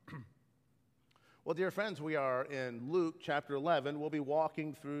Well, dear friends, we are in Luke chapter 11. We'll be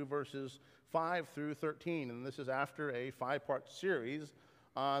walking through verses 5 through 13, and this is after a 5-part series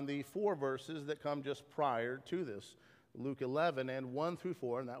on the 4 verses that come just prior to this. Luke 11 and 1 through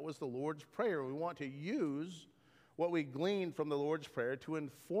 4, and that was the Lord's Prayer. We want to use what we gleaned from the Lord's Prayer to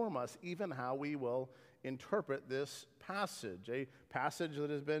inform us even how we will interpret this passage, a passage that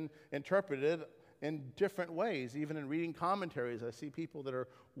has been interpreted in different ways. Even in reading commentaries, I see people that are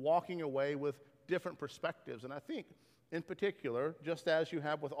walking away with different perspectives. And I think, in particular, just as you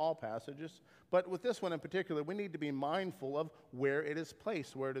have with all passages, but with this one in particular, we need to be mindful of where it is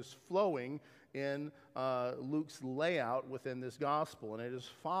placed, where it is flowing in Luke's layout within this gospel. And it is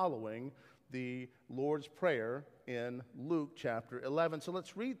following the Lord's Prayer in Luke chapter 11. So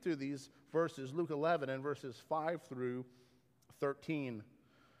let's read through these verses, Luke 11 and verses 5 through 13.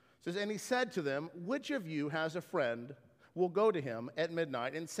 It says, "And he said to them, 'Which of you has a friend will go to him at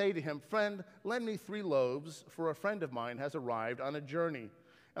midnight and say to him, Friend, lend me 3 loaves, for a friend of mine has arrived on a journey,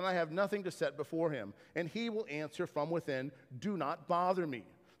 and I have nothing to set before him. And he will answer from within, Do not bother me.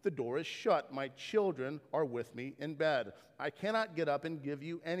 The door is shut. My children are with me in bed. I cannot get up and give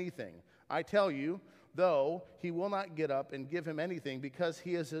you anything. I tell you, though he will not get up and give him anything because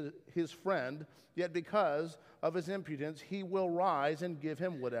he is his friend, yet because of his impudence he will rise and give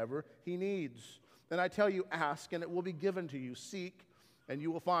him whatever he needs. And I tell you, ask, and it will be given to you. Seek, and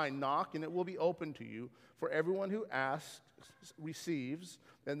you will find. Knock, and it will be opened to you. For everyone who asks receives,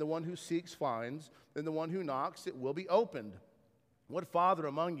 and the one who seeks finds, and the one who knocks, it will be opened. What father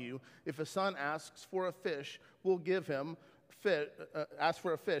among you, if a son asks for a fish, will give him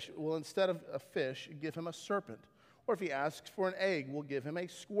will instead of a fish give him a serpent? Or if he asks for an egg, will give him a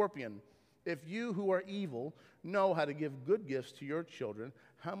scorpion? If you who are evil know how to give good gifts to your children,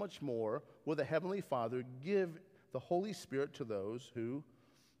 how much more will the Heavenly Father give the Holy Spirit to those who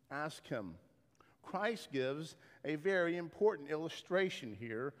ask him?'" Christ gives a very important illustration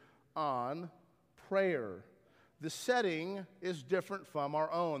here on prayer. The setting is different from our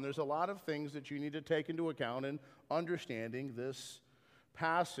own. There's a lot of things that you need to take into account in understanding this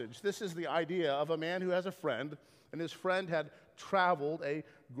passage. This is the idea of a man who has a friend, and his friend had traveled a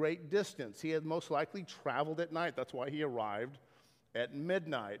great distance. He had most likely traveled at night. That's why he arrived at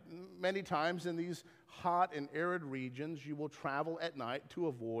midnight. Many times in these hot and arid regions, you will travel at night to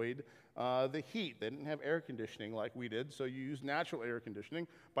avoid the heat. They didn't have air conditioning like we did, so you use natural air conditioning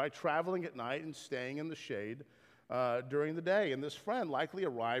by traveling at night and staying in the shade during the day. And this friend likely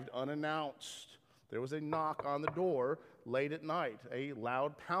arrived unannounced. There was a knock on the door late at night, a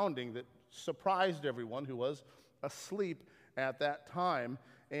loud pounding that surprised everyone who was asleep at that time,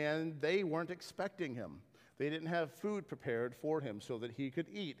 and they weren't expecting him. They didn't have food prepared for him so that he could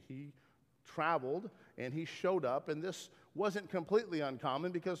eat. He traveled and he showed up, and this wasn't completely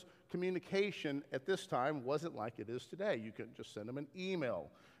uncommon because communication at this time wasn't like it is today. You couldn't just send him an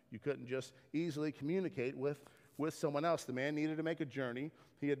email. You couldn't just easily communicate with someone else. The man needed to make a journey.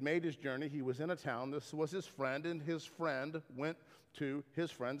 He had made his journey. He was in a town. This was his friend, and his friend went to his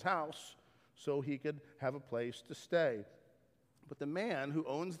friend's house so he could have a place to stay. But the man who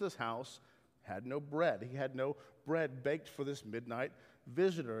owns this house had no bread. He had no bread baked for this midnight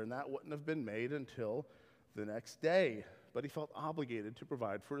visitor, and that wouldn't have been made until the next day. But he felt obligated to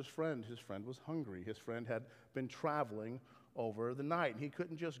provide for his friend. His friend was hungry. His friend had been traveling over the night. He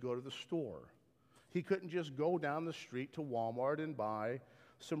couldn't just go to the store. He couldn't just go down the street to Walmart and buy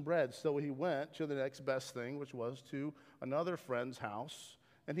some bread. So he went to the next best thing, which was to another friend's house,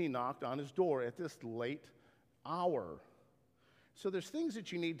 and he knocked on his door at this late hour. So there's things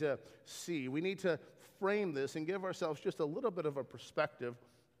that you need to see. We need to frame this and give ourselves just a little bit of a perspective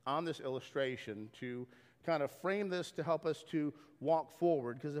on this illustration to kind of frame this to help us to walk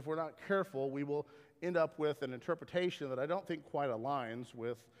forward, because if we're not careful, we will end up with an interpretation that I don't think quite aligns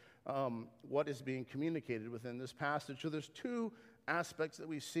with what is being communicated within this passage. So there's 2 aspects that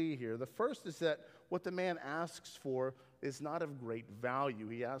we see here. The first is that what the man asks for is not of great value.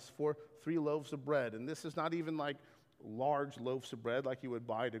 He asks for 3 loaves of bread, and this is not even like large loaves of bread like you would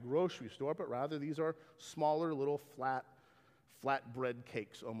buy at a grocery store, but rather these are smaller little flat bread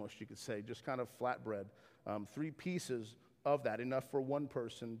cakes, almost you could say, just kind of flat bread. 3 pieces of that, enough for one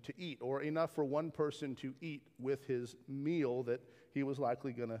person to eat, or enough for one person to eat with his meal that he was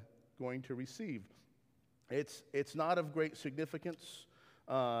likely going to receive. It's not of great significance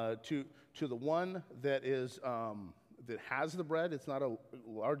to the one that has the bread. It's not a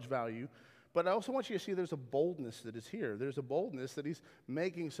large value. But I also want you to see there's a boldness that is here. There's a boldness that he's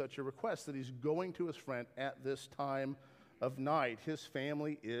making such a request, that he's going to his friend at this time of night, his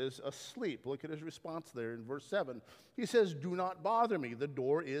family is asleep. Look at his response there in verse 7. He says, do not bother me. The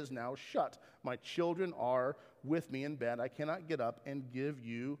door is now shut. My children are with me in bed. I cannot get up and give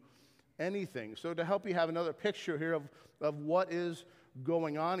you anything. So to help you have another picture here of what is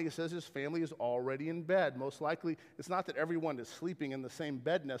going on, he says his family is already in bed. Most likely, it's not that everyone is sleeping in the same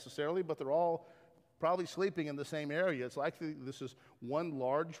bed necessarily, but they're all probably sleeping in the same area. It's likely this is one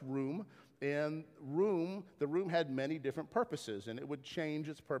large room, and the room had many different purposes, and it would change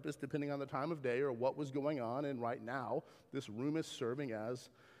its purpose depending on the time of day or what was going on. And right now, this room is serving as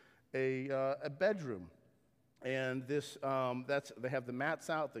a bedroom. And this they have the mats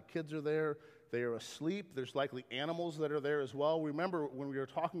out, the kids are there, they are asleep. There's likely animals that are there as well. Remember when we were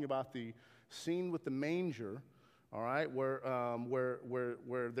talking about the scene with the manger, all right, where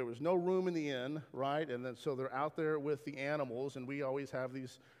there was no room in the inn, right? And then so they're out there with the animals, and we always have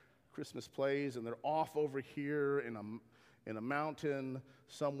these Christmas plays, and they're off over here in a mountain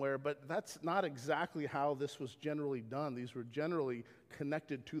somewhere. But that's not exactly how this was generally done. These were generally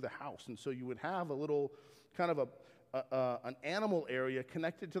connected to the house, and so you would have a little kind of an animal area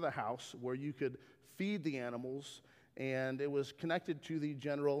connected to the house where you could feed the animals, and it was connected to the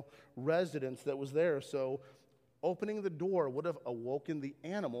general residence that was there. So opening the door would have awoken the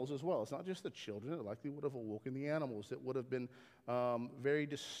animals as well. It's not just the children. It likely would have awoken the animals. It would have been very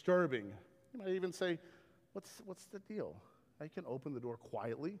disturbing. You might even say, what's the deal? You can open the door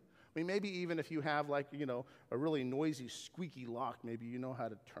quietly. I mean, maybe even if you have a really noisy, squeaky lock, maybe you know how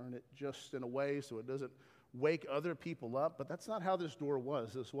to turn it just in a way so it doesn't wake other people up. But that's not how this door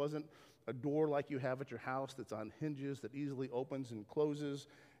was. This wasn't a door like you have at your house that's on hinges that easily opens and closes.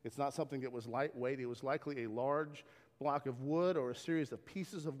 It's not something that was lightweight. It was likely a large block of wood or a series of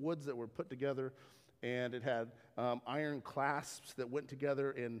pieces of woods that were put together, and it had iron clasps that went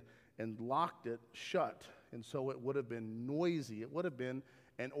together and locked it shut. And so it would have been noisy. It would have been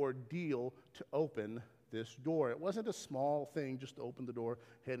an ordeal to open this door. It wasn't a small thing just to open the door,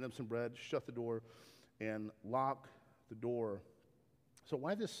 hand them some bread, shut the door, and lock the door. So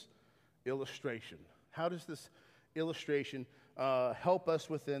why this illustration? How does this illustration help us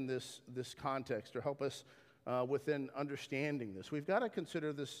within this context, or help us within understanding this? We've got to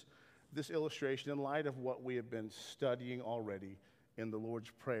consider this illustration in light of what we have been studying already in the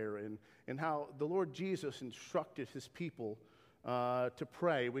Lord's Prayer, and how the Lord Jesus instructed his people to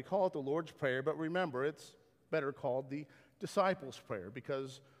pray. We call it the Lord's Prayer, but remember, it's better called the Disciples' Prayer,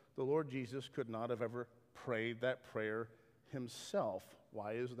 because the Lord Jesus could not have ever prayed that prayer himself.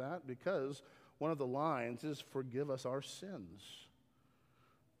 Why is that? Because one of the lines is, forgive us our sins.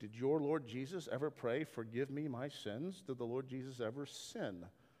 Did your Lord Jesus ever pray, forgive me my sins? Did the Lord Jesus ever sin?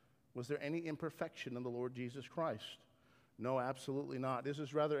 Was there any imperfection in the Lord Jesus Christ? No, absolutely not. This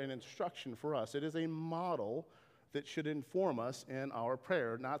is rather an instruction for us. It is a model that should inform us in our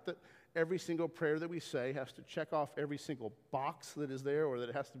prayer. Not that every single prayer that we say has to check off every single box that is there, or that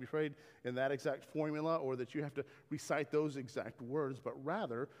it has to be prayed in that exact formula, or that you have to recite those exact words, but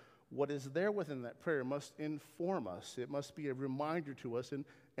rather what is there within that prayer must inform us. It must be a reminder to us in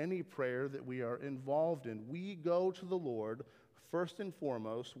any prayer that we are involved in. We go to the Lord, first and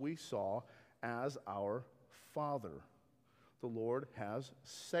foremost, we saw, as our Father. The Lord has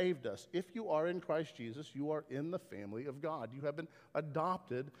saved us. If you are in Christ Jesus, you are in the family of God. You have been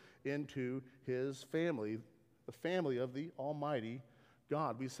adopted into his family, the family of the Almighty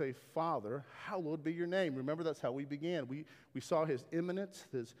God. We say, Father, hallowed be your name. Remember, that's how we began. We saw his immanence,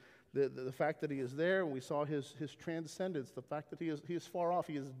 the fact that he is there, and we saw his transcendence, the fact that he is far off,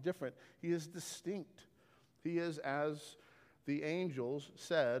 he is different, he is distinct. He is, as the angels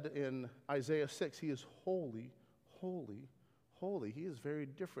said in Isaiah 6, he is holy, holy, holy. He is very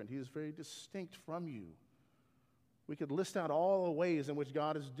different. He is very distinct from you. We could list out all the ways in which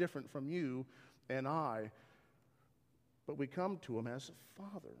God is different from you and I, but we come to him as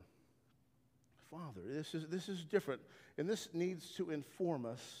Father. Father, this is different, and this needs to inform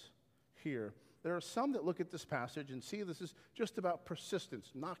us here. There are some that look at this passage and see this is just about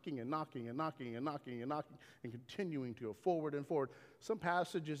persistence, knocking and knocking and knocking and knocking and knocking and continuing to go forward and forward. Some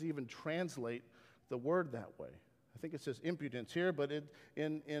passages even translate the word that way. I think it says impudence here, but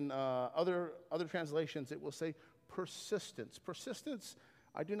in other translations it will say persistence. Persistence,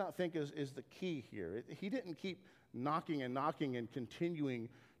 I do not think is the key here. He didn't keep knocking and knocking and continuing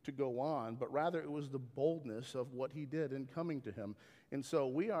to go on, but rather it was the boldness of what he did in coming to him. And so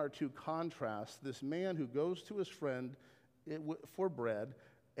we are to contrast this man who goes to his friend for bread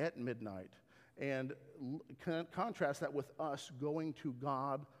at midnight, and contrast that with us going to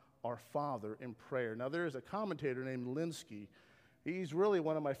God our Father in prayer. Now, there is a commentator named Linsky. He's really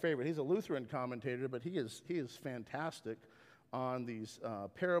one of my favorite. He's a Lutheran commentator, but he is fantastic. on these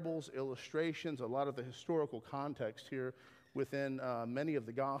parables, illustrations, a lot of the historical context here within many of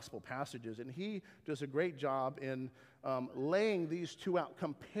the gospel passages. And he does a great job in laying these two out,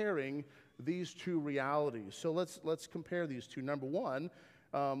 comparing these two realities. So let's compare these two. Number one,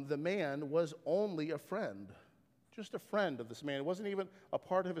 the man was only a friend, just a friend of this man. It wasn't even a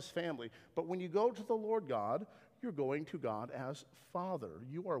part of his family. But when you go to the Lord God, you're going to God as Father.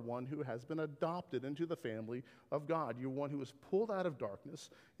 You are one who has been adopted into the family of God. You're one who was pulled out of darkness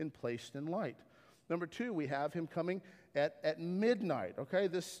and placed in light. Number two, we have him coming at midnight. Okay,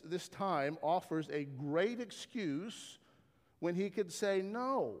 this time offers a great excuse when he could say,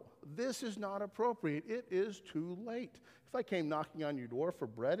 no, this is not appropriate. It is too late. If I came knocking on your door for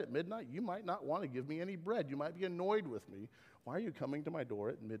bread at midnight, you might not want to give me any bread. You might be annoyed with me. Why are you coming to my door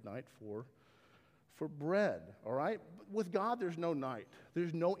at midnight for bread? All right? With God, there's no night.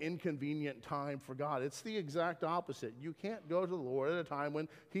 There's no inconvenient time for God. It's the exact opposite. You can't go to the Lord at a time when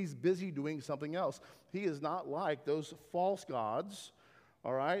he's busy doing something else. He is not like those false gods,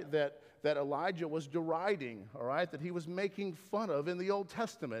 all right, that Elijah was deriding, all right, that he was making fun of in the Old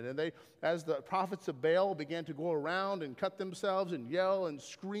Testament. And they, as the prophets of Baal began to go around and cut themselves and yell and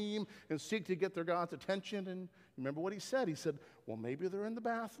scream and seek to get their God's attention, and remember what he said? He said, well, maybe they're in the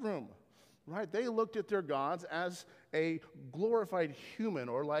bathroom, right? They looked at their gods as a glorified human,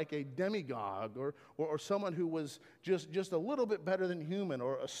 or like a demigod, or someone who was just a little bit better than human,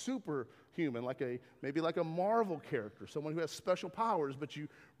 or a superhuman, maybe like a Marvel character, someone who has special powers. But you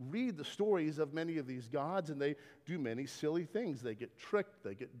read the stories of many of these gods, and they do many silly things. They get tricked,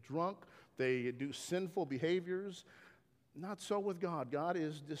 they get drunk, they do sinful behaviors. Not so with God. God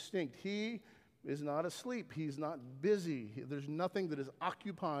is distinct. He is not asleep. He's not busy. There's nothing that is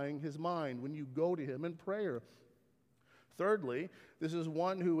occupying his mind when you go to him in prayer. Thirdly, this is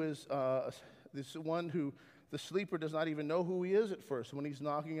one who the sleeper does not even know who he is at first when he's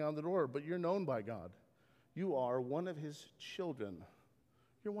knocking on the door, but you're known by God. You are one of his children.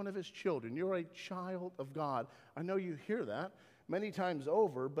 You're one of his children. You're a child of God. I know you hear that many times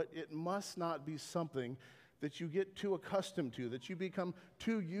over, but it must not be something that you get too accustomed to, that you become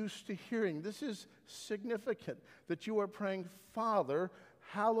too used to hearing. This is significant, that you are praying, Father,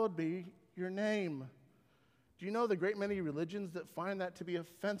 hallowed be your name. Do you know the great many religions that find that to be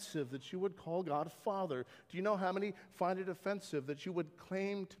offensive, that you would call God Father? Do you know how many find it offensive that you would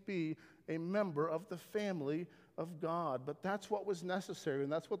claim to be a member of the family of God? But that's what was necessary,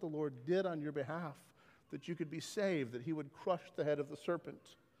 and that's what the Lord did on your behalf, that you could be saved, that he would crush the head of the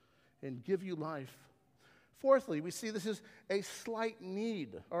serpent and give you life. Fourthly, we see this is a slight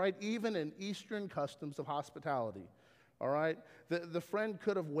need, all right, even in Eastern customs of hospitality, all right? The friend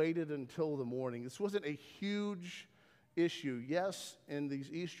could have waited until the morning. This wasn't a huge issue. Yes, in these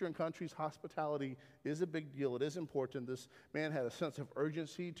Eastern countries, hospitality is a big deal. It is important. This man had a sense of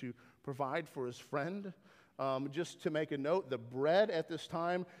urgency to provide for his friend. Just to make a note, the bread at this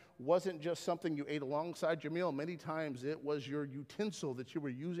time wasn't just something you ate alongside your meal. Many times it was your utensil that you were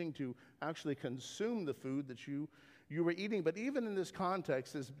using to actually consume the food that you were eating. But even in this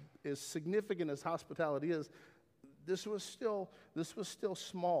context, as significant as hospitality is, this was still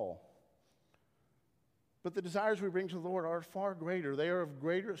small. But the desires we bring to the Lord are far greater. They are of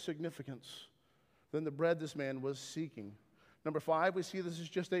greater significance than the bread this man was seeking. Number 5, we see this is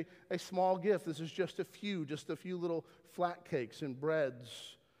just a small gift. This is just a few little flat cakes and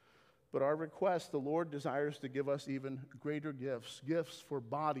breads. But our request, the Lord desires to give us even greater gifts for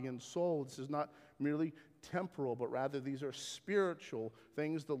body and soul. This is not merely temporal, but rather these are spiritual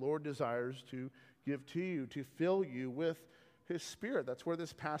things the Lord desires to give to you, to fill you with his Spirit. That's where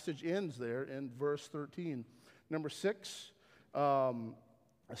this passage ends there in verse 13. Number 6, a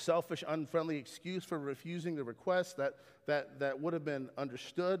selfish, unfriendly excuse for refusing the request that would have been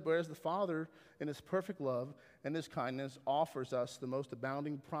understood, whereas the Father, in his perfect love and his kindness, offers us the most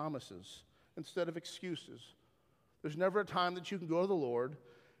abounding promises instead of excuses. There's never a time that you can go to the Lord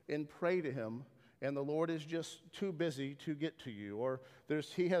and pray to him, and the Lord is just too busy to get to you, or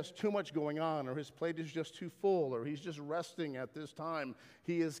he has too much going on, or his plate is just too full, or he's just resting at this time.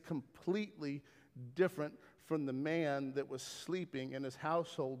 He is completely different from the man that was sleeping in his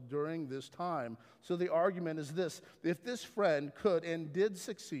household during this time. So the argument is this: if this friend could and did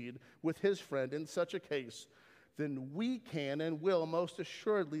succeed with his friend in such a case, then we can and will most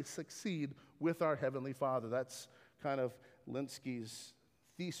assuredly succeed with our Heavenly Father. That's kind of Linsky's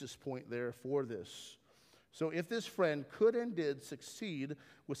thesis point there for this. So if this friend could and did succeed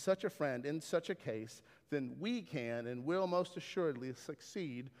with such a friend in such a case, then we can and will most assuredly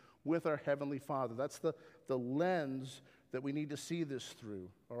succeed with our Heavenly Father. That's the lens that we need to see this through,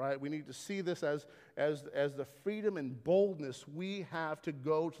 all right? We need to see this as the freedom and boldness we have to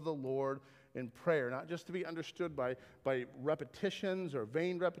go to the Lord in prayer, not just to be understood by repetitions or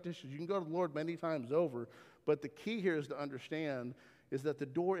vain repetitions. You can go to the Lord many times over, but the key here is to understand is that the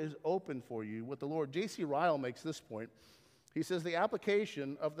door is open for you. What the Lord, J.C. Ryle makes this point. He says the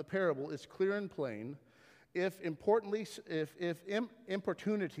application of the parable is clear and plain. If importunity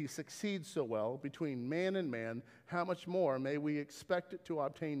succeeds so well between man and man, how much more may we expect it to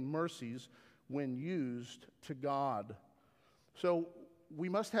obtain mercies when used to God? So we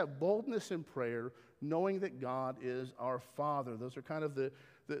must have boldness in prayer, knowing that God is our Father. Those are kind of the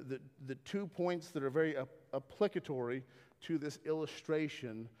 2 points that are very applicatory to this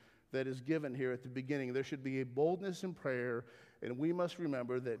illustration that is given here at the beginning. There should be a boldness in prayer, and we must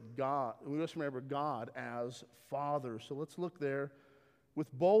remember God as Father. So let's look there.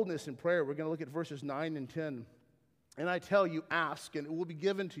 With boldness in prayer, we're going to look at verses 9 and 10. And I tell you, ask, and it will be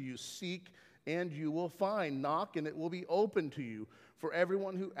given to you. Seek, and you will find. Knock, and it will be open to you. For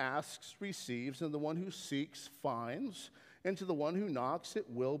everyone who asks receives, and the one who seeks finds, and to the one who knocks it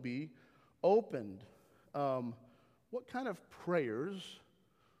will be opened. What kind of prayers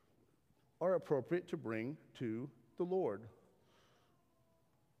are appropriate to bring to the Lord?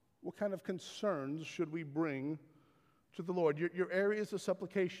 What kind of concerns should we bring to the Lord? Your areas of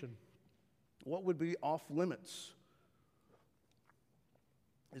supplication. What would be off limits?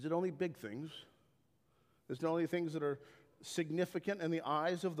 Is it only big things? Is it only things that are significant in the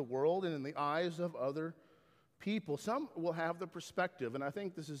eyes of the world and in the eyes of other people? Some will have the perspective, and I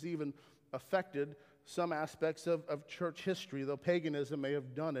think this has even affected some aspects of church history, though paganism may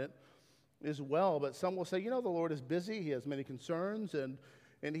have done it as well. But some will say, the Lord is busy, he has many concerns, and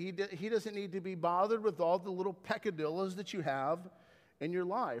he doesn't need to be bothered with all the little peccadillos that you have in your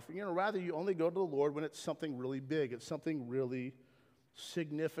life. Rather you only go to the Lord when it's something really big, it's something really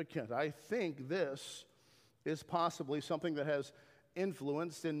significant. I think this is possibly something that has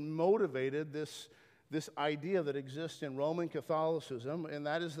influenced and motivated this idea that exists in Roman Catholicism, and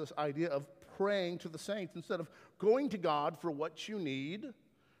that is this idea of praying to the saints instead of going to God for what you need.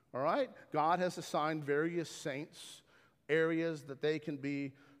 All right? God has assigned various saints areas that they can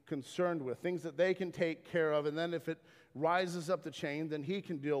be concerned with, things that they can take care of, and then if it rises up the chain, then he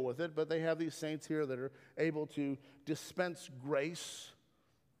can deal with it. But they have these saints here that are able to dispense grace.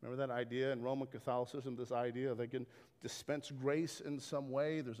 Remember that idea in Roman Catholicism, this idea they can dispense grace in some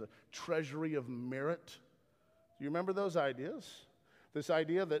way? There's a treasury of merit. Do you remember those ideas? This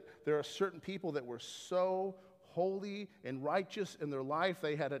idea that there are certain people that were so holy and righteous in their life,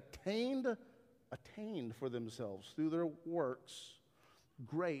 they had attained for themselves through their works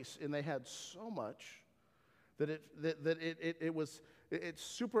grace, and they had so much that it's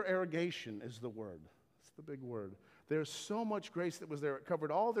supererogation is the word. It's the big word. There's so much grace that was there. It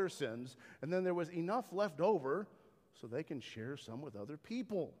covered all their sins, and then there was enough left over so they can share some with other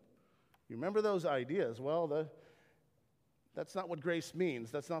people. You remember those ideas? Well, that's not what grace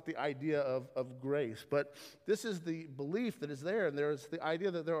means. That's not the idea of grace. But this is the belief that is there, and there's the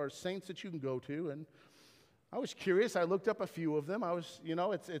idea that there are saints that you can go to. And I was curious. I looked up a few of them.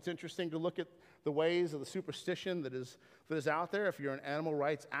 It's interesting to look at the ways of the superstition that is out there. If you're an animal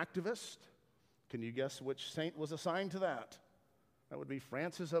rights activist, can you guess which saint was assigned to that? That would be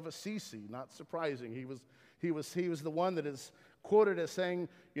Francis of Assisi. Not surprising. He was the one that is quoted as saying,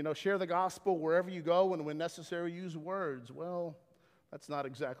 share the gospel wherever you go, and when necessary, use words. Well, that's not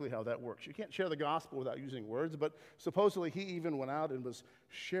exactly how that works. You can't share the gospel without using words, but supposedly he even went out and was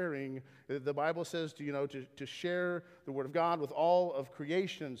sharing. The Bible says to share the word of God with all of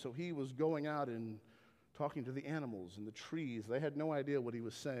creation, so he was going out and talking to the animals and the trees. They had no idea what he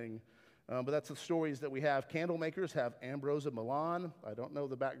was saying, but that's the stories that we have. Candle makers have Ambrose of Milan. I don't know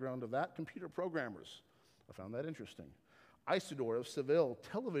the background of that. Computer programmers. I found that interesting. Isidore of Seville,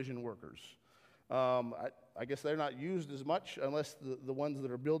 television workers. I guess they're not used as much unless the ones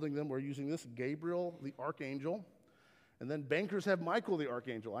that are building them were using this. Gabriel, the archangel. And then bankers have Michael, the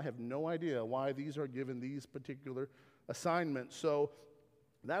archangel. I have no idea why these are given these particular assignments. So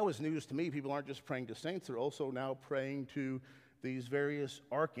that was news to me. People aren't just praying to saints. They're also now praying to these various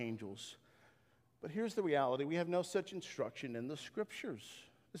archangels. But here's the reality. We have no such instruction in the Scriptures.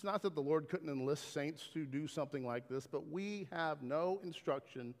 It's not that the Lord couldn't enlist saints to do something like this, but we have no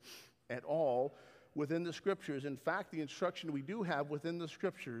instruction at all within the Scriptures. In fact, the instruction we do have within the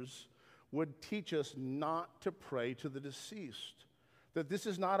Scriptures would teach us not to pray to the deceased. That this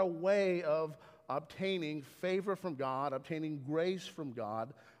is not a way of obtaining favor from God, obtaining grace from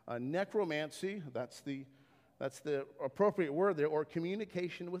God. Necromancy, that's the appropriate word there, or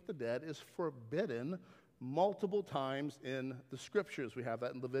communication with the dead is forbidden multiple times in the Scriptures. We have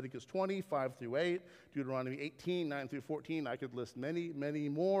that in Leviticus 20, 5 through 8, Deuteronomy 18, 9 through 14. I could list many, many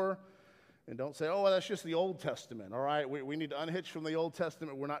more. And don't say, oh, well, that's just the Old Testament, all right? We need to unhitch from the Old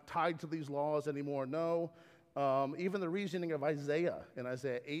Testament. We're not tied to these laws anymore. No. Even the reasoning of Isaiah in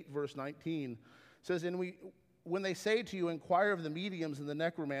Isaiah 8, verse 19 says, when they say to you, inquire of the mediums and the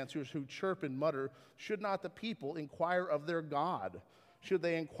necromancers who chirp and mutter, should not the people inquire of their God? Should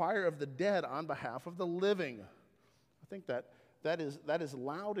they inquire of the dead on behalf of the living? I think that is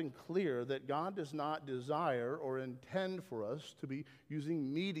loud and clear that God does not desire or intend for us to be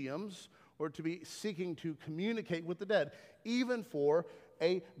using mediums or to be seeking to communicate with the dead, even for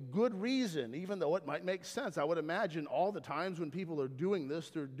a good reason, even though it might make sense. I would imagine all the times when people are doing this,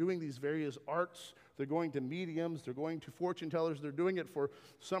 they're doing these various arts, they're going to mediums, they're going to fortune tellers, they're doing it for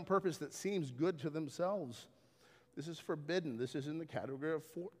some purpose that seems good to themselves. This is forbidden. This is in the category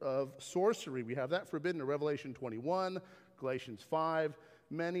of sorcery. We have that forbidden in Revelation 21, Galatians 5,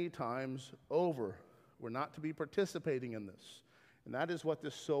 many times over. We're not to be participating in this. And that is what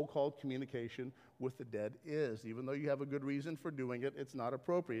this so-called communication with the dead is. Even though you have a good reason for doing it, it's not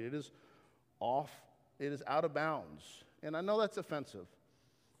appropriate. It is out of bounds. And I know that's offensive.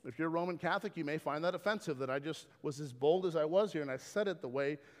 If you're Roman Catholic, you may find that offensive, that I just was as bold as I was here and I said it the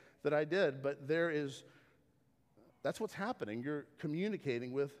way that I did. But that's what's happening. You're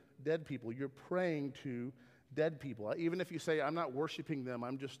communicating with dead people. You're praying to dead people. Even if you say, I'm not worshiping them,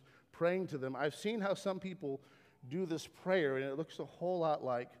 I'm just praying to them. I've seen how some people do this prayer, and it looks a whole lot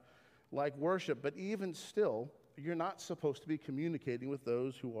like worship. But even still, you're not supposed to be communicating with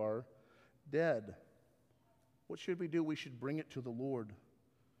those who are dead. What should we do? We should bring it to the Lord.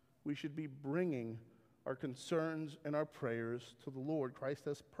 We should be bringing our concerns and our prayers to the Lord. Christ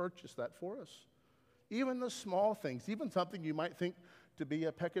has purchased that for us. Even the small things, even something you might think to be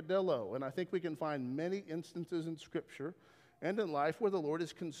a peccadillo. And I think we can find many instances in Scripture and in life where the Lord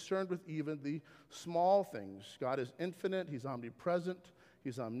is concerned with even the small things. God is infinite. He's omnipresent.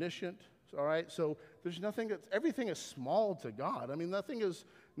 He's omniscient. All right? So there's everything is small to God. I mean, nothing is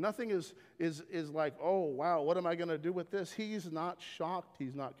like, oh, wow, what am I going to do with this? He's not shocked.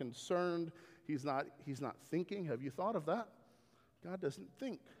 He's not concerned. He's not thinking. Have you thought of that? God doesn't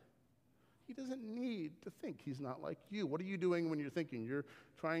think. He doesn't need to think. He's not like you. What are you doing when you're thinking? You're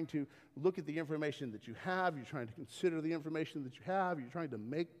trying to look at the information that you have. You're trying to consider the information that you have. You're trying to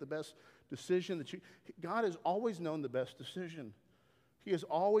make the best decision God has always known the best decision. He has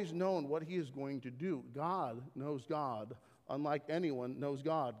always known what he is going to do. God knows God, unlike anyone knows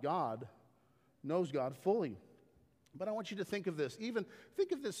God. God knows God fully. But I want you to think of this. Even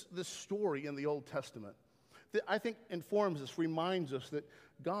think of this story in the Old Testament that I think informs us, reminds us that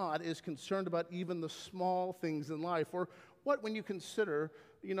God is concerned about even the small things in life. Or when you consider,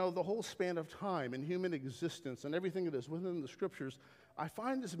 the whole span of time and human existence and everything that is within the Scriptures, I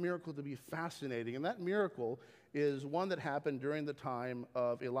find this miracle to be fascinating. And that miracle is one that happened during the time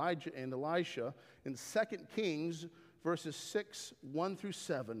of Elijah and Elisha in 2 Kings, verses 6, 1 through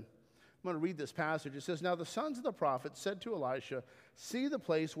 7. I'm going to read this passage. It says, Now the sons of the prophets said to Elisha, See, the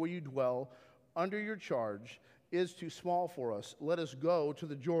place where you dwell under your charge is too small for us. Let us go to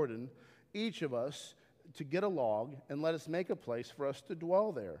the Jordan, each of us, to get a log, and let us make a place for us to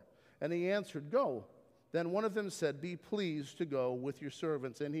dwell there. And he answered, Go. Then one of them said, Be pleased to go with your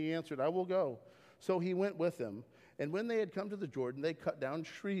servants. And he answered, I will go. So he went with them. And when they had come to the Jordan, they cut down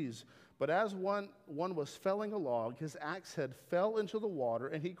trees. But as one was felling a log, his axe head fell into the water,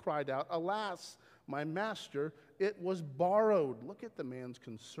 and he cried out, Alas, my master, it was borrowed. Look at the man's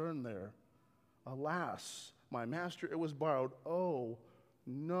concern there. Alas, my master, it was borrowed. Oh,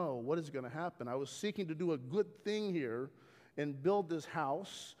 no, what is going to happen? I was seeking to do a good thing here and build this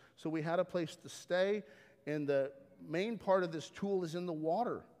house, so we had a place to stay, and the main part of this tool is in the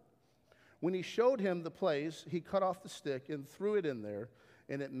water. When he showed him the place, he cut off the stick and threw it in there,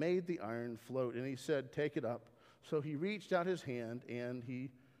 and it made the iron float. And he said, Take it up. So he reached out his hand, and he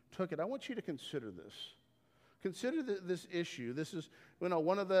took it. I want you to consider this. Consider this issue. This is,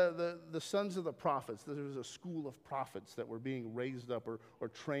 one of the sons of the prophets. There was a school of prophets that were being raised up or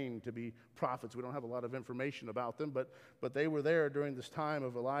trained to be prophets. We don't have a lot of information about them, but they were there during this time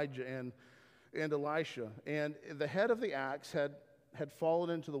of Elijah and Elisha. And the head of the axe had fallen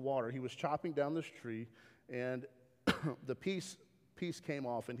into the water. He was chopping down this tree, and the piece came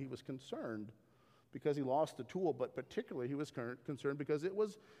off, and he was concerned because he lost the tool, but particularly he was concerned because it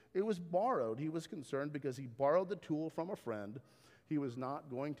was borrowed. He was concerned because he borrowed the tool from a friend. He was not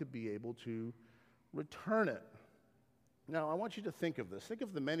going to be able to return it. Now, I want you to think of this. Think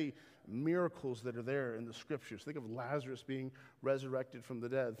of the many miracles that are there in the Scriptures. Think of Lazarus being resurrected from the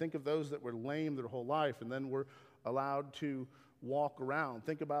dead. Think of those that were lame their whole life and then were allowed to walk around.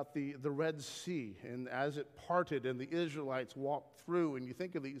 Think about the Red Sea, and as it parted and the Israelites walked through, and you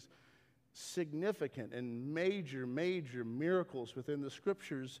think of these significant and major miracles within the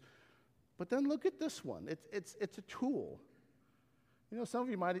Scriptures. But then look at this one. It's a tool. You know, some of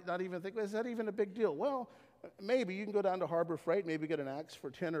you might not even think, well, is that even a big deal? Well, maybe you can go down to Harbor Freight, maybe get an axe for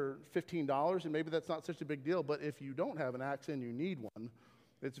 $10 or $15, and maybe that's not such a big deal. But if you don't have an axe and you need one,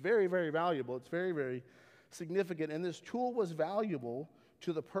 it's very valuable. It's very significant. And this tool was valuable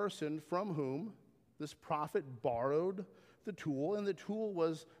to the person from whom this prophet borrowed the tool, and the tool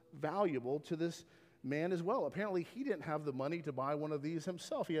was valuable to this man as well. Apparently, he didn't have the money to buy one of these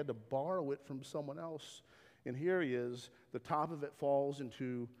himself. He had to borrow it from someone else. And here he is, the top of it falls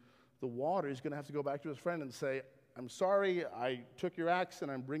into the water. He's going to have to go back to his friend and say, I'm sorry, I took your axe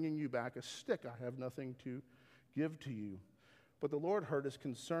and I'm bringing you back a stick. I have nothing to give to you. But the Lord heard his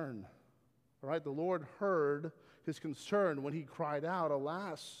concern. All right, the Lord heard his concern when he cried out,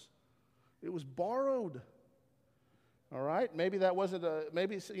 alas, it was borrowed. All right, maybe that wasn't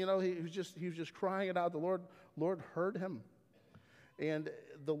maybe, you know, he was just crying it out. The Lord heard him. And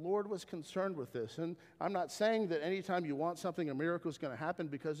the Lord was concerned with this. And I'm not saying that anytime you want something, a miracle is going to happen,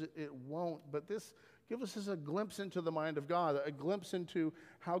 because it won't. But this gives us a glimpse into the mind of God, a glimpse into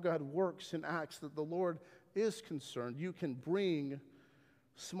how God works and acts, that the Lord is concerned. You can bring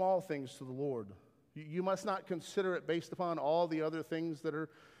small things to the Lord. You must not consider it based upon all the other things that are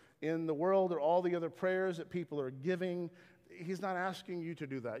in the world or all the other prayers that people are giving. He's not asking you to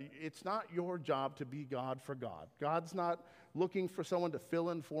do that. It's not your job to be God for God. God's not looking for someone to fill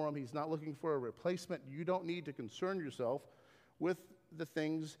in for him. He's not looking for a replacement. You don't need to concern yourself with the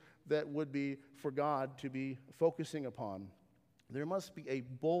things that would be for God to be focusing upon. There must be a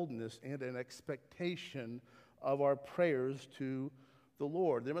boldness and an expectation of our prayers to the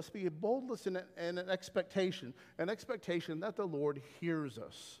Lord. There must be a boldness and an expectation that the Lord hears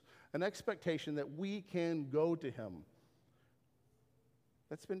us, an expectation that we can go to him.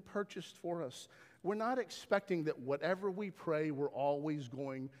 That's been purchased for us. We're not expecting that whatever we pray, we're always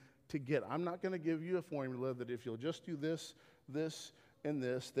going to get. I'm not going to give you a formula that if you'll just do this, and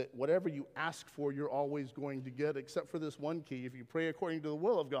this, that whatever you ask for, you're always going to get, except for this one key. If you pray according to the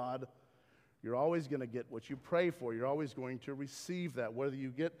will of God, you're always going to get what you pray for. You're always going to receive that, whether you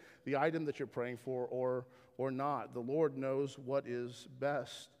get the item that you're praying for or not. The Lord knows what is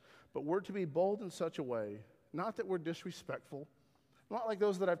best. But we're to be bold in such a way, not that we're disrespectful, not like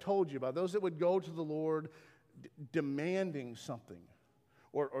those that I've told you about, those that would go to the Lord demanding something,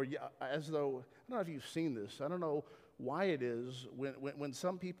 or as though, I don't know if you've seen this, I don't know why it is when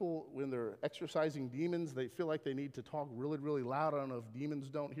some people, when they're exorcising demons, they feel like they need to talk really loud. I don't know if demons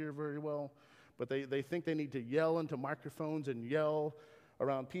don't hear very well, but they think they need to yell into microphones and yell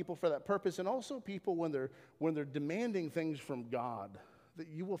around people for that purpose. And also people when they're demanding things from God, that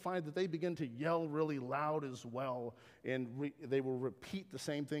you will find that they begin to yell really loud as well, and they will repeat the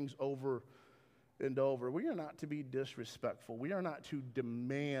same things over and over. We are not to be disrespectful. We are not to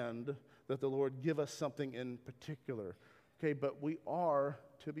demand that the Lord give us something in particular. Okay, but we are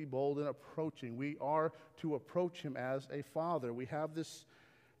to be bold in approaching. We are to approach him as a father. We have this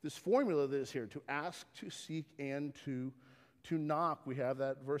formula that is here: to ask, to seek, and to knock. We have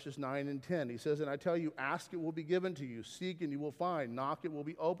that verses 9 and 10. He says, and I tell you, ask, it will be given to you. Seek, and you will find. Knock, it will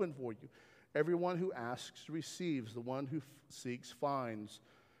be open for you. Everyone who asks receives. The one who seeks finds.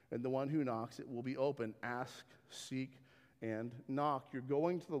 And the one who knocks, it will be open. Ask, seek, and knock. You're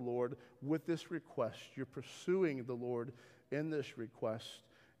going to the Lord with this request. You're pursuing the Lord in this request.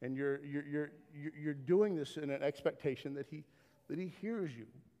 And you're doing this in an expectation that he hears you.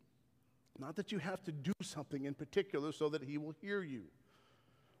 Not that you have to do something in particular so that he will hear you.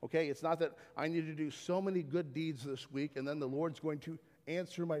 Okay, it's not that I need to do so many good deeds this week and then the Lord's going to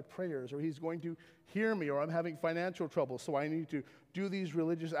answer my prayers, or he's going to hear me, or I'm having financial trouble, so I need to do these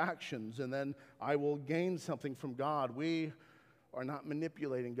religious actions and then I will gain something from God. We are not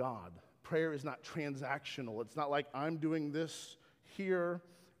manipulating God. Prayer is not transactional. It's not like I'm doing this here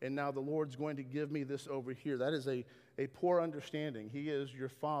and now the Lord's going to give me this over here. That is a poor understanding. He is your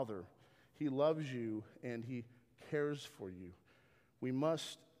Father. He loves you and he cares for you. We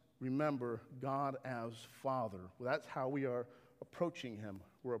must remember God as Father. Well, that's how we are approaching him.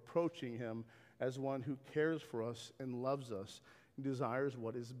 We're approaching him as one who cares for us and loves us and desires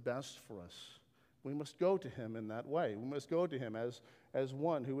what is best for us. We must go to him in that way. We must go to him as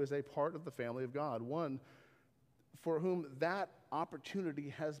one who is a part of the family of God, one for whom that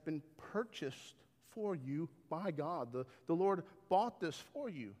opportunity has been purchased for you by God. The Lord bought this for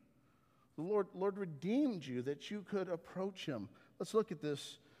you. The Lord redeemed you that you could approach him. Let's look at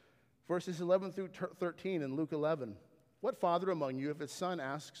this, verses 11 through 13 in Luke 11. What father among you, if his son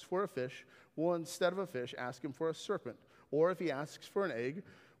asks for a fish, will instead of a fish ask him for a serpent? Or if he asks for an egg,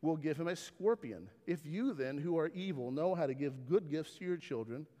 will give him a scorpion? If you then, who are evil, know how to give good gifts to your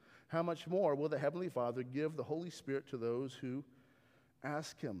children, how much more will the Heavenly Father give the Holy Spirit to those who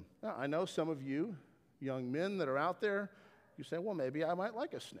ask him? Now, I know some of you young men that are out there, you say, well, maybe I might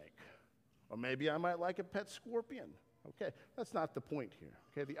like a snake. Or maybe I might like a pet scorpion. Okay, that's not the point here.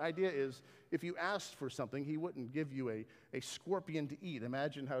 Okay, the idea is if you asked for something, he wouldn't give you a scorpion to eat.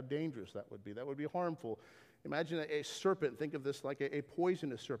 Imagine how dangerous that would be. That would be harmful. Imagine a serpent. Think of this like a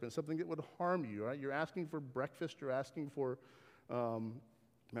poisonous serpent, something that would harm you, right? You're asking for breakfast. You're asking for,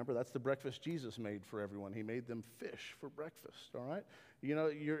 remember, that's the breakfast Jesus made for everyone. He made them fish for breakfast, all right? You know,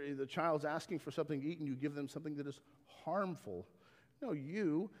 the child's asking for something to eat, and you give them something that is harmful. No,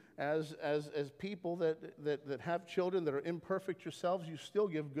 you, as people that have children that are imperfect yourselves, you still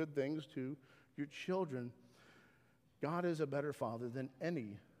give good things to your children. God is a better father than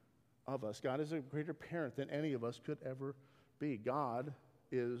any of us. God is a greater parent than any of us could ever be. God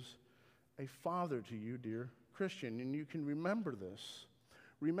is a father to you, dear Christian, and you can remember this.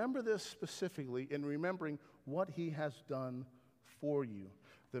 Remember this specifically in remembering what he has done for you.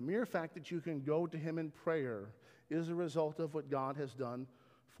 The mere fact that you can go to him in prayer is a result of what God has done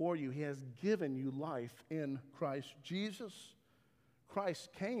for you. He has given you life in Christ Jesus. Christ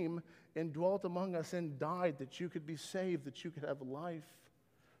came and dwelt among us and died that you could be saved, that you could have life,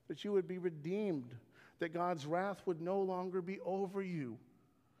 that you would be redeemed, that God's wrath would no longer be over you,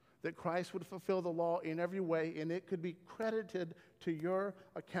 that Christ would fulfill the law in every way, and it could be credited to your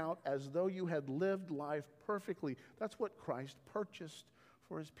account as though you had lived life perfectly. That's what Christ purchased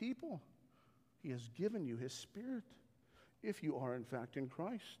for his people. He has given you his Spirit, if you are in fact in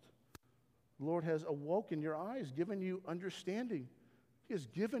Christ. The Lord has awoken your eyes, given you understanding. He has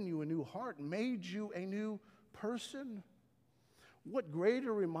given you a new heart, made you a new person. What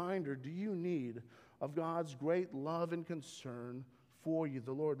greater reminder do you need of God's great love and concern for you?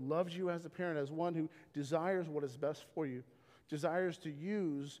 The Lord loves you as a parent, as one who desires what is best for you, desires to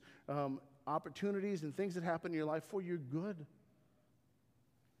use opportunities and things that happen in your life for your good,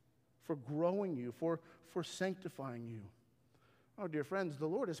 for growing you, for sanctifying you. Oh, dear friends, the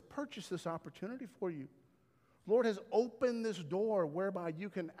Lord has purchased this opportunity for you. The Lord has opened this door whereby you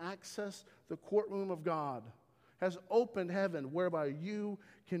can access the courtroom of God, has opened heaven whereby you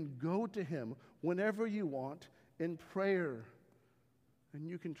can go to him whenever you want in prayer. And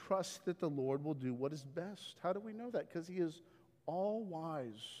you can trust that the Lord will do what is best. How do we know that? Because he is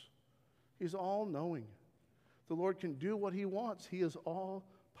all-wise. He's all-knowing. The Lord can do what he wants. He is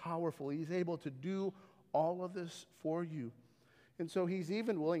all-powerful. He's able to do all of this for you. And so he's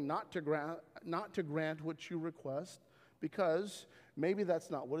even willing not to grant what you request, because maybe that's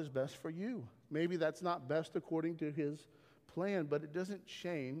not what is best for you. Maybe that's not best according to his plan, but it doesn't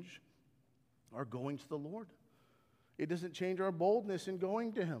change our going to the Lord. It doesn't change our boldness in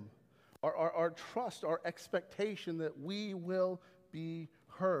going to him, our trust, our expectation that we will be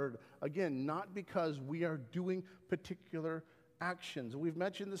heard. Again, not because we are doing particular actions. We've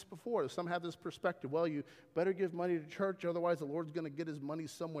mentioned this before. Some have this perspective. Well, you better give money to church, otherwise the Lord's going to get his money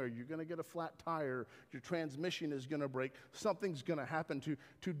somewhere. You're going to get a flat tire. Your transmission is going to break. Something's going to happen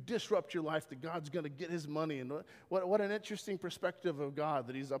to disrupt your life, that God's going to get his money. And what an interesting perspective of God,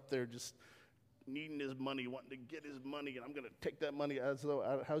 that he's up there just needing his money, wanting to get his money, and I'm going to take that money. As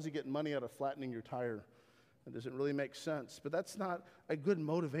though, how's he getting money out of flattening your tire? It doesn't really make sense. But that's not a good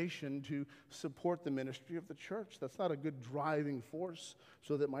motivation to support the ministry of the church. That's not a good driving force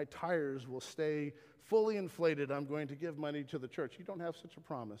so that my tires will stay fully inflated. I'm going to give money to the church. You don't have such a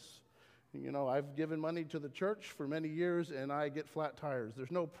promise. You know, I've given money to the church for many years, and I get flat tires.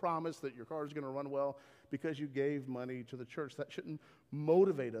 There's no promise that your car is going to run well because you gave money to the church. That shouldn't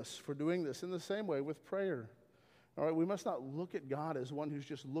motivate us for doing this. In the same way with prayer. All right, we must not look at God as one who's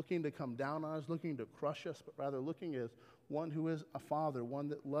just looking to come down on us, looking to crush us, but rather looking as one who is a father, one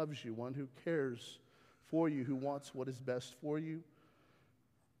that loves you, one who cares for you, who wants what is best for you.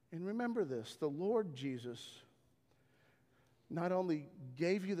 And remember this, the Lord Jesus not only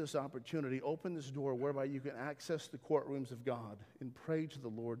gave you this opportunity, opened this door whereby you can access the courtrooms of God and pray to the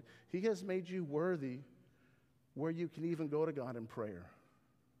Lord, he has made you worthy where you can even go to God in prayer.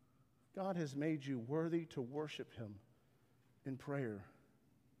 God has made you worthy to worship him in prayer.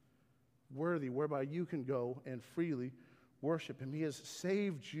 Worthy whereby you can go and freely worship him. He has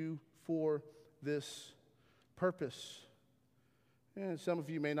saved you for this purpose. And some of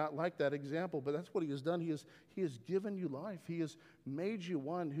you may not like that example, but that's what he has done. He has given you life. He has made you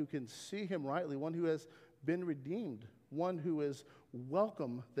one who can see him rightly, one who has been redeemed, one who is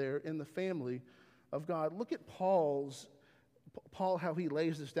welcome there in the family of God. Look at Paul, how he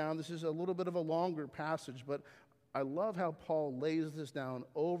lays this down. This is a little bit of a longer passage, but I love how Paul lays this down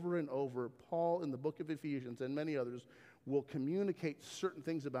over and over. Paul in the book of Ephesians and many others will communicate certain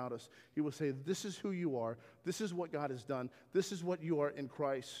things about us. He will say, this is who you are. This is what God has done. This is what you are in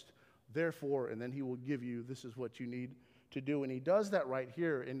Christ. Therefore, and then he will give you, this is what you need to do. And he does that right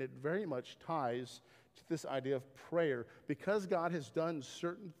here, and it very much ties to this idea of prayer. Because God has done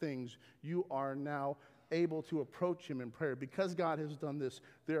certain things, you are now able to approach him in prayer. Because God has done this,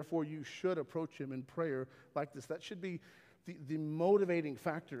 therefore you should approach him in prayer like this. That should be the motivating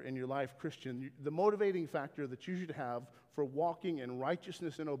factor in your life, Christian. The motivating factor that you should have for walking in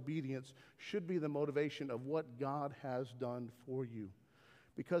righteousness and obedience should be the motivation of what God has done for you.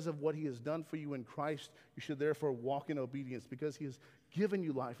 Because of what he has done for you in Christ, you should therefore walk in obedience. Because he has given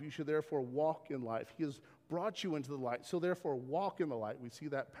you life, you should therefore walk in life. He has brought you into the light, so therefore walk in the light. We see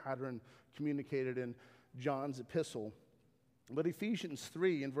that pattern communicated in John's epistle. But Ephesians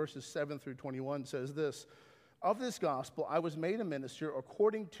 3 in verses 7 through 21 says this, of this gospel I was made a minister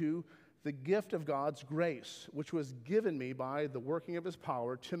according to the gift of God's grace, which was given me by the working of his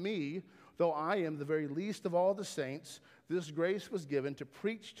power. To me, though I am the very least of all the saints, this grace was given to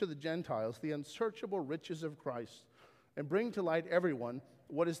preach to the Gentiles the unsearchable riches of Christ, and bring to light everyone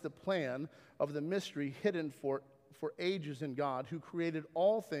what is the plan of the mystery hidden for ages in God, who created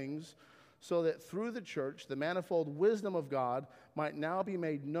all things, so that through the church the manifold wisdom of God might now be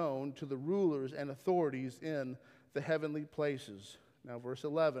made known to the rulers and authorities in the heavenly places. Now, verse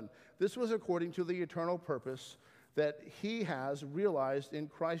 11. This was according to the eternal purpose that he has realized in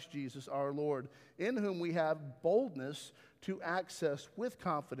Christ Jesus our Lord, in whom we have boldness to access with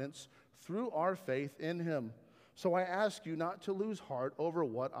confidence through our faith in him. So I ask you not to lose heart over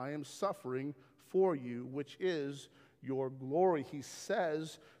what I am suffering for you, which is your glory. He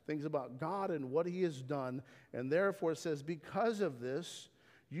says things about God and what he has done, and therefore says, because of this,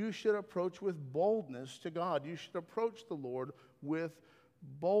 you should approach with boldness to God. You should approach the Lord with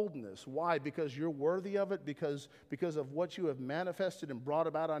boldness. Why? Because you're worthy of it? Because of what you have manifested and brought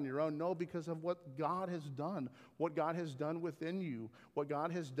about on your own? No, because of what God has done, what God has done within you, what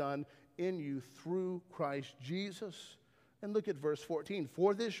God has done in you through Christ Jesus. And look at verse 14.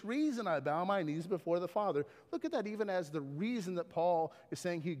 For this reason I bow my knees before the Father. Look at that even as the reason that Paul is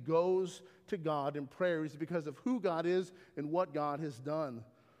saying he goes to God in prayer is because of who God is and what God has done.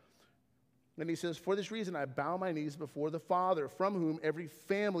 And he says, for this reason I bow my knees before the Father, from whom every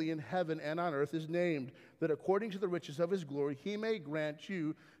family in heaven and on earth is named, that according to the riches of his glory he may grant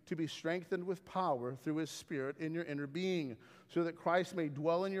you to be strengthened with power through his Spirit in your inner being, so that Christ may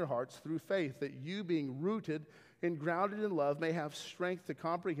dwell in your hearts through faith, that you, being rooted and grounded in love, may have strength to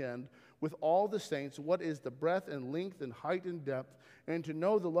comprehend with all the saints what is the breadth and length and height and depth, and to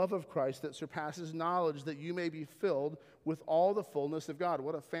know the love of Christ that surpasses knowledge, that you may be filled with all the fullness of God.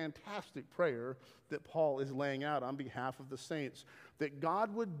 What a fantastic prayer that Paul is laying out on behalf of the saints, that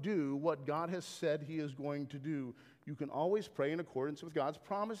God would do what God has said he is going to do. You can always pray in accordance with God's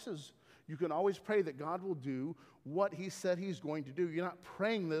promises. You can always pray that God will do what he said he's going to do. You're not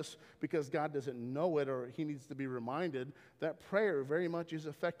praying this because God doesn't know it or he needs to be reminded. That prayer very much is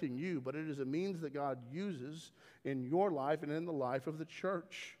affecting you, but it is a means that God uses in your life and in the life of the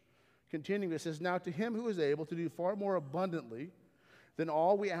church. Continuing, it says, now to him who is able to do far more abundantly than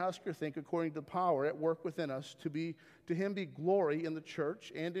all we ask or think, according to the power at work within us, to him be glory in the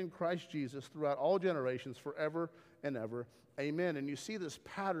church and in Christ Jesus throughout all generations, forever and ever. Amen. And you see this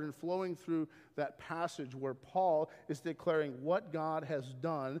pattern flowing through that passage where Paul is declaring what God has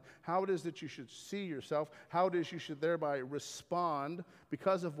done, how it is that you should see yourself, how it is you should thereby respond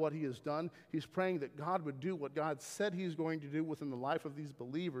because of what he has done. He's praying that God would do what God said he's going to do within the life of these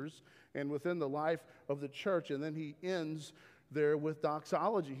believers and within the life of the church. And then he ends there with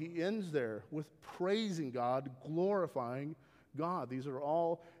doxology. He ends there with praising God, glorifying God. These are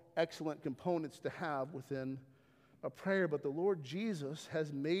all excellent components to have within a prayer, but the Lord Jesus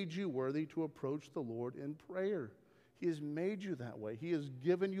has made you worthy to approach the Lord in prayer. He has made you that way. He has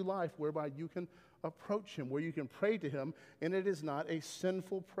given you life whereby you can approach him, where you can pray to him, and it is not a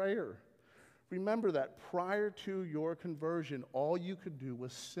sinful prayer. Remember that prior to your conversion, all you could do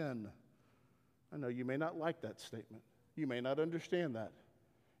was sin. I know you may not like that statement. You may not understand that.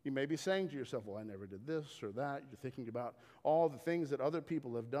 You may be saying to yourself, well, I never did this or that. You're thinking about all the things that other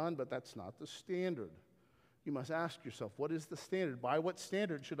people have done, but that's not the standard. You must ask yourself, what is the standard? By what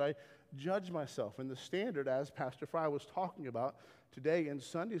standard should I judge myself? And the standard, as Pastor Fry was talking about today in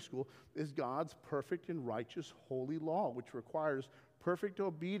Sunday school, is God's perfect and righteous holy law, which requires perfect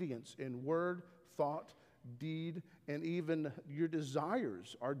obedience in word, thought, deed, and even your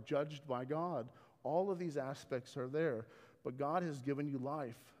desires are judged by God. All of these aspects are there, but God has given you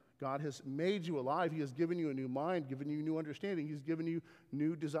life. God has made you alive. He has given you a new mind, given you new understanding. He's given you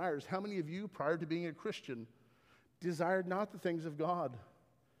new desires. How many of you, prior to being a Christian, desired not the things of God?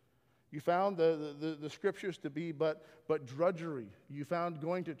 You found the scriptures to be but drudgery. You found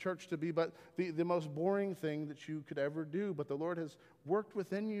going to church to be but the most boring thing that you could ever do. But the Lord has worked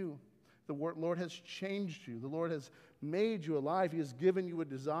within you. The Lord has changed you. The Lord has made you alive. He has given you a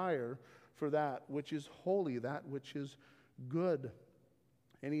desire for that which is holy, that which is good.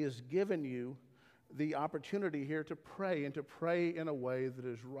 And He has given you the opportunity here to pray, and to pray in a way that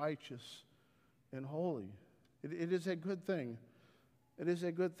is righteous and holy. It is a good thing. It is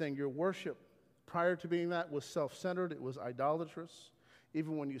a good thing. Your worship prior to being that was self-centered. It was idolatrous.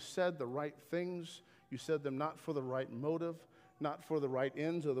 Even when you said the right things, you said them not for the right motive, not for the right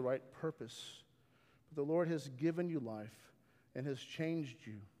ends or the right purpose. But the Lord has given you life and has changed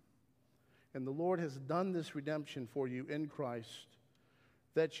you. And the Lord has done this redemption for you in Christ,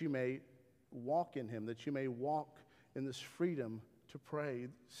 that you may walk in Him, that you may walk in this freedom to pray.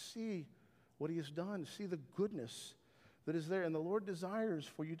 See what He has done. See the goodness that is there. And the Lord desires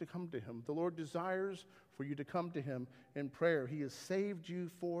for you to come to Him. The Lord desires for you to come to Him in prayer. He has saved you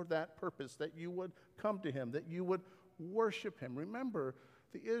for that purpose, that you would come to Him, that you would worship Him. Remember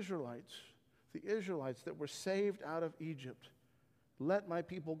the Israelites that were saved out of Egypt. Let my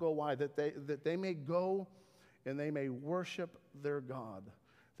people go. Why? That they may go and they may worship their God.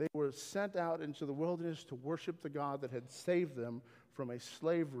 They were sent out into the wilderness to worship the God that had saved them from a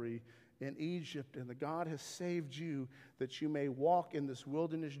slavery in Egypt. And the God has saved you that you may walk in this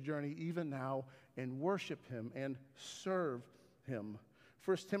wilderness journey even now and worship Him and serve Him.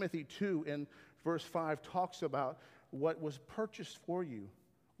 1 Timothy 2 in verse 5 talks about what was purchased for you,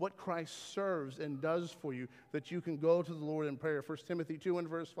 what Christ serves and does for you, that you can go to the Lord in prayer. 1 Timothy 2 and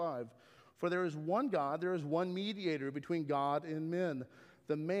verse 5. For there is one God, there is one mediator between God and men,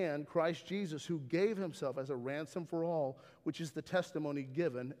 the man, Christ Jesus, who gave Himself as a ransom for all, which is the testimony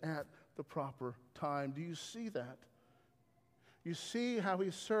given at the proper time. Do you see that? You see how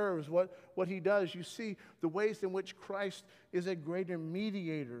He serves, what He does. You see the ways in which Christ is a greater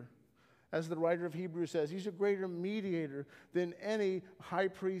mediator. As the writer of Hebrews says, He's a greater mediator than any high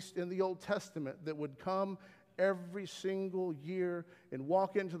priest in the Old Testament that would come every single year and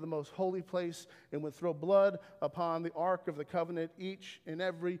walk into the most holy place and would throw blood upon the Ark of the Covenant each and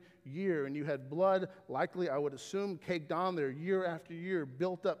every year. And you had blood, likely, I would assume, caked on there year after year,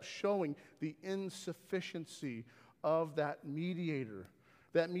 built up, showing the insufficiency of that mediator.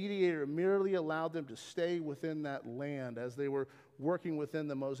 That mediator merely allowed them to stay within that land as they were working within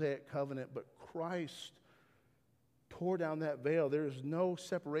the Mosaic covenant. But Christ tore down that veil. There is no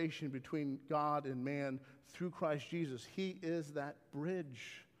separation between God and man through Christ Jesus. He is that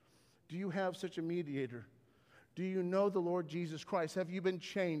bridge. Do you have such a mediator? Do you know the Lord Jesus Christ? Have you been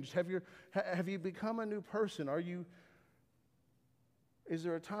changed? Have you become a new person? Is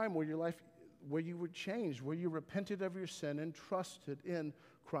there a time where your life where you were changed, where you repented of your sin and trusted in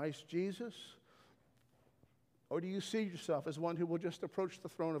Christ Jesus? Or do you see yourself as one who will just approach the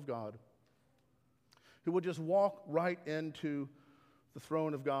throne of God, who will just walk right into the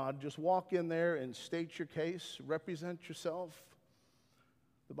throne of God, just walk in there and state your case, represent yourself?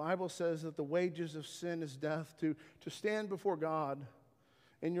 The Bible says that the wages of sin is death. To stand before God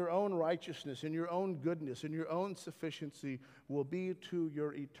in your own righteousness, in your own goodness, in your own sufficiency will be to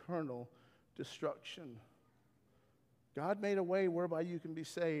your eternal destruction. God made a way whereby you can be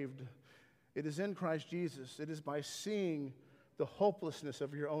saved. It is in Christ Jesus. It is by seeing the hopelessness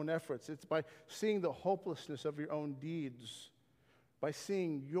of your own efforts. It's by seeing the hopelessness of your own deeds, by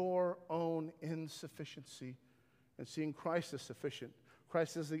seeing your own insufficiency and seeing Christ as sufficient.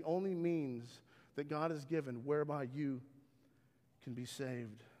 Christ is the only means that God has given whereby you can be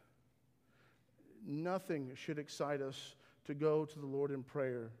saved. Nothing should excite us to go to the Lord in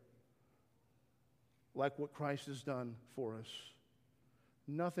prayer like what Christ has done for us.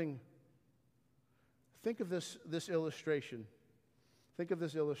 Nothing. Think of this illustration. Think of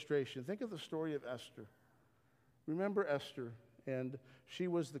this illustration. Think of the story of Esther. Remember Esther, and she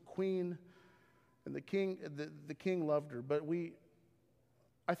was the queen, and the king loved her. But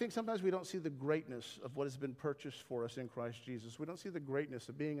I think sometimes we don't see the greatness of what has been purchased for us in Christ Jesus. We don't see the greatness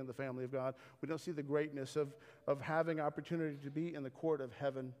of being in the family of God. We don't see the greatness of having opportunity to be in the court of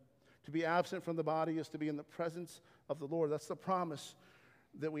heaven, To be absent from the body is to be in the presence of the Lord. That's the promise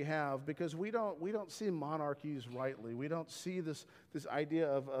that we have, because we don't see monarchies rightly. We don't see this idea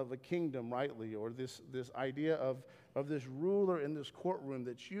of a kingdom rightly, or this idea of this ruler in this courtroom,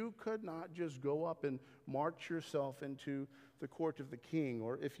 that you could not just go up and march yourself into the court of the king,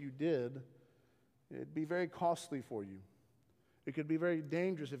 or if you did, it'd be very costly for you. It could be very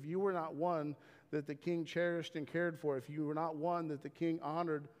dangerous if you were not one that the king cherished and cared for, if you were not one that the king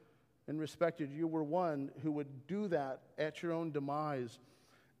honored and respected. You were one who would do that at your own demise.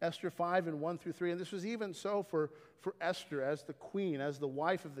 Esther 5 and 1 through 3, and this was even so for Esther as the queen, as the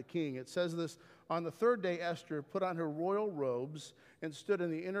wife of the king. It says this: on the third day Esther put on her royal robes and stood in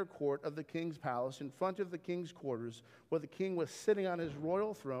the inner court of the king's palace in front of the king's quarters, where the king was sitting on his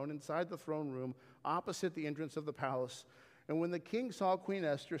royal throne inside the throne room opposite the entrance of the palace. And when the king saw Queen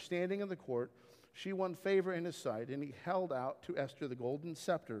Esther standing in the court, she won favor in his sight, and he held out to Esther the golden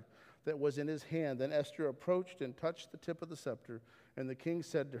scepter that was in his hand. Then Esther approached and touched the tip of the scepter, and the king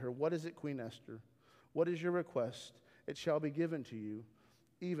said to her, "What is it, Queen Esther? What is your request? It shall be given to you,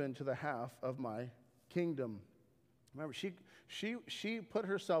 even to the half of my kingdom." Remember, she put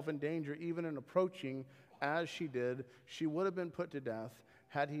herself in danger even in approaching as she did. She would have been put to death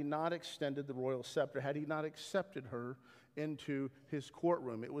had he not extended the royal scepter, had he not accepted her into his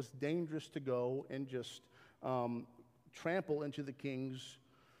courtroom. It was dangerous to go and just trample into the king's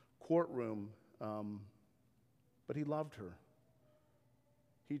courtroom. But he loved her.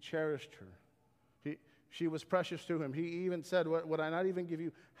 He cherished her. She was precious to him. He even said, "Would I not even give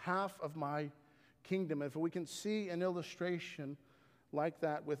you half of my kingdom?" If we can see an illustration like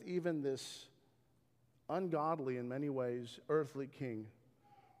that with even this ungodly, in many ways, earthly king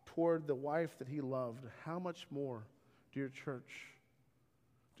toward the wife that he loved, how much more, dear church,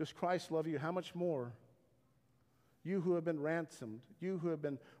 does Christ love you? How much more? You who have been ransomed, you who have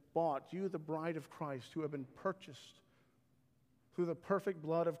been bought, you the bride of Christ, who have been purchased through the perfect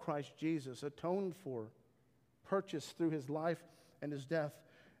blood of Christ Jesus, atoned for, purchased through his life and his death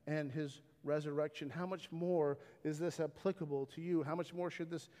and his resurrection. How much more is this applicable to you? How much more should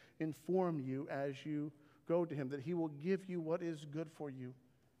this inform you as you go to him? That he will give you what is good for you.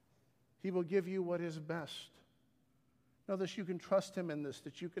 He will give you what is best. Know that you can trust him in this,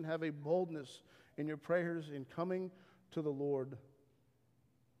 that you can have a boldness in your prayers in coming to the Lord,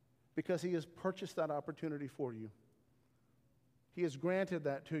 because he has purchased that opportunity for you. He has granted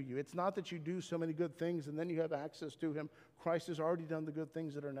that to you. It's not that you do so many good things and then you have access to him. Christ has already done the good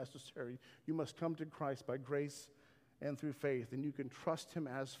things that are necessary. You must come to Christ by grace and through faith, and you can trust him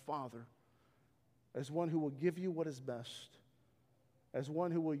as Father, as one who will give you what is best, as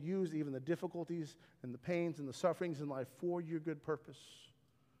one who will use even the difficulties and the pains and the sufferings in life for your good purpose,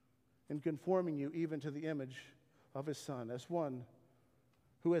 in conforming you even to the image of his Son, as one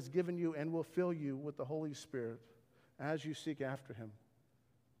who has given you and will fill you with the Holy Spirit as you seek after him.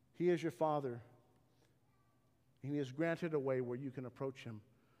 He is your Father, and he has granted a way where you can approach him.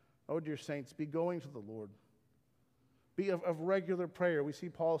 Oh, dear saints, be going to the Lord. Be of regular prayer. We see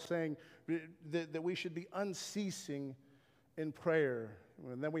Paul saying that we should be unceasing in prayer.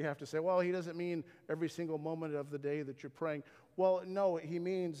 And then we have to say, well, he doesn't mean every single moment of the day that you're praying. Well, no, he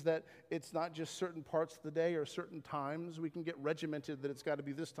means that it's not just certain parts of the day or certain times. We can get regimented that it's got to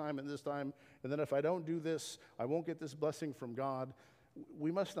be this time, and then if I don't do this, I won't get this blessing from God.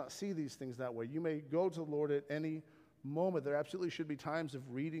 We must not see these things that way. You may go to the Lord at any moment. There absolutely should be times of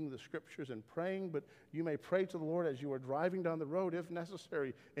reading the scriptures and praying, but you may pray to the Lord as you are driving down the road if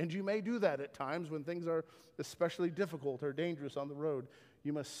necessary. And you may do that at times when things are especially difficult or dangerous on the road.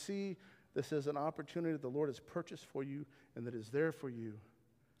 You must see this as an opportunity that the Lord has purchased for you and that is there for you.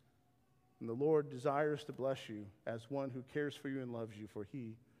 And the Lord desires to bless you as one who cares for you and loves you, for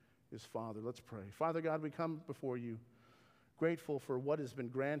he is Father. Let's pray. Father God, we come before you grateful for what has been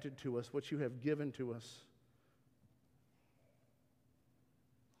granted to us, what you have given to us.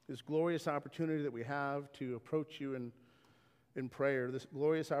 This glorious opportunity that we have to approach you in prayer, this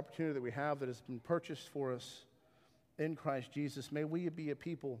glorious opportunity that we have that has been purchased for us in Christ Jesus. May we be a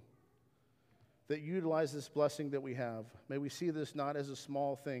people that utilize this blessing that we have. May we see this not as a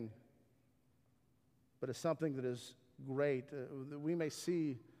small thing, but as something that is great. That we may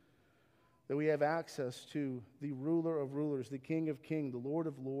see that we have access to the ruler of rulers, the King of kings, the Lord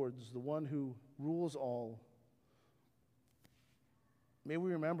of lords, the one who rules all. May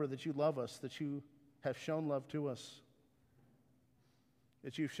we remember that you love us, that you have shown love to us,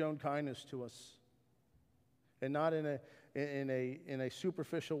 that you've shown kindness to us, and not in a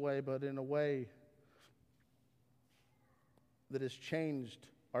superficial way, but in a way that has changed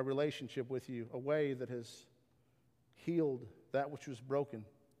our relationship with you, a way that has healed that which was broken.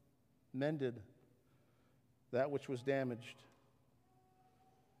 mended that which was damaged.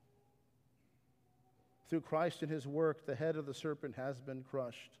 Through Christ and his work, the head of the serpent has been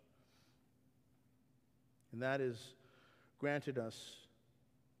crushed. And that is granted us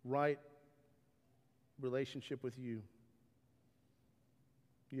right relationship with you.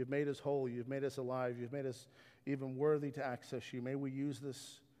 You've made us whole. You've made us alive. You've made us even worthy to access you. May we use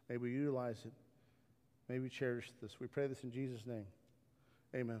this. May we utilize it. May we cherish this. We pray this in Jesus' name.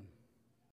 Amen.